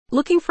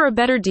Looking for a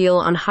better deal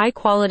on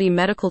high-quality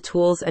medical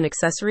tools and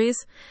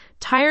accessories?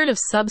 Tired of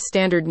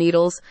substandard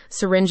needles,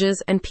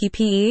 syringes, and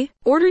PPE?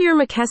 Order your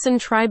McKesson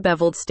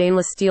tri-beveled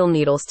stainless steel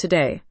needles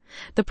today.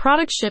 The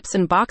product ships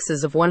in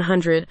boxes of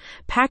 100,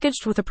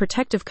 packaged with a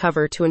protective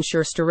cover to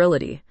ensure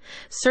sterility.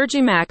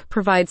 Syringes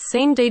provides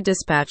same-day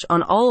dispatch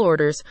on all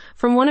orders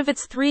from one of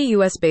its 3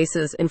 U.S.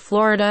 bases in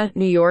Florida,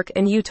 New York,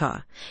 and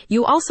Utah.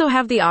 You also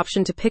have the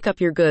option to pick up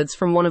your goods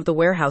from one of the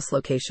warehouse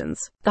locations.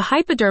 The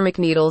hypodermic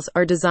needles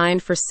are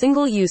designed for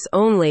single-use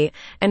only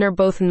and are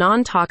both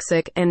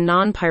non-toxic and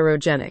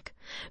non-pyrogenic.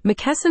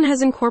 McKesson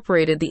has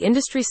incorporated the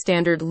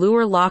industry-standard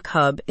Luer lock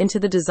hub into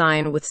the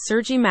design with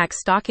Syringes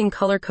stocking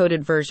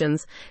color-coded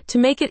versions to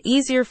make it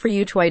easier for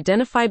you to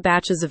identify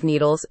batches of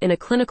needles in a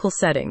clinical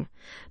setting.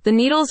 The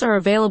needles are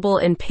available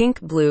in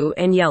pink, blue,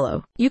 and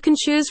yellow. You can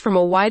choose from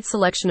a wide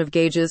selection of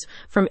gauges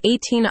from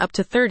 18 up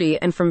to 30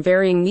 and from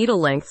varying needle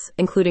lengths,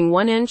 including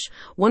 1 inch,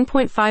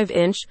 1.5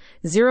 inch,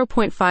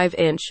 0.5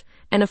 inch,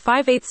 and a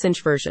 5/8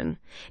 inch version.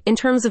 In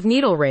terms of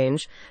needle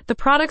range, the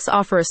products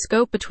offer a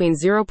scope between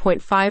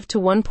 0.5 to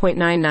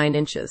 1.99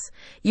 inches.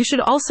 You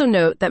should also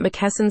note that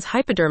McKesson's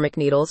hypodermic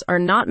needles are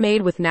not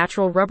made with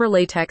natural rubber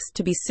latex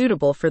to be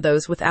suitable for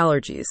those with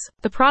allergies.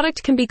 The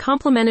product can be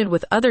complemented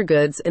with other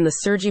goods in the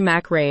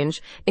Syringes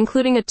range,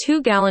 including a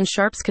 2-gallon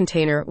sharps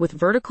container with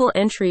vertical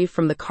entry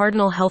from the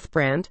Cardinal Health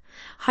brand,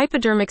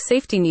 hypodermic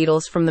safety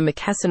needles from the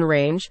McKesson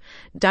range,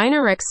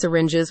 Dynarex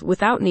syringes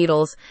without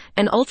needles,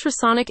 and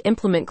ultrasonic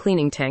implement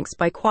cleaning tanks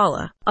by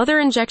Koala. Other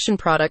injection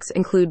products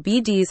include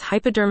BD's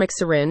hypodermic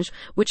syringe,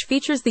 which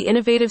features the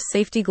innovative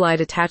safety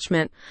glide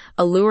attachment,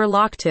 a Luer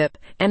lock tip,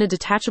 and a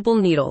detachable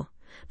needle.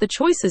 The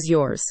choice is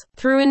yours.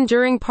 Through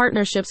enduring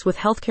partnerships with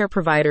healthcare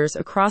providers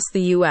across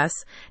the U.S.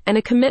 and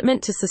a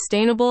commitment to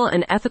sustainable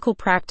and ethical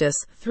practice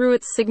through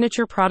its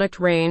signature product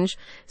range,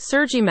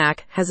 Syringes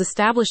has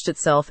established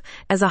itself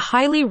as a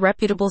highly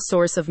reputable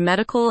source of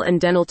medical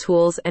and dental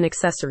tools and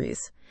accessories.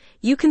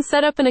 You can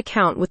set up an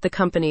account with the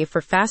company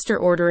for faster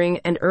ordering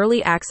and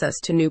early access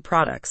to new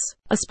products.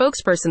 A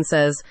spokesperson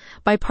says,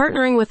 "By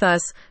partnering with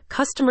us,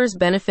 customers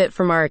benefit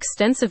from our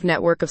extensive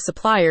network of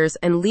suppliers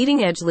and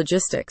leading-edge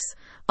logistics,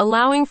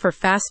 allowing for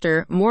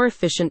faster, more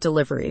efficient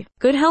delivery.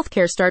 Good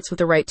healthcare starts with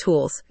the right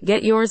tools.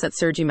 Get yours at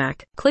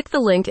Syringes. Click the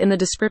link in the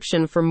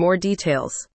description for more details."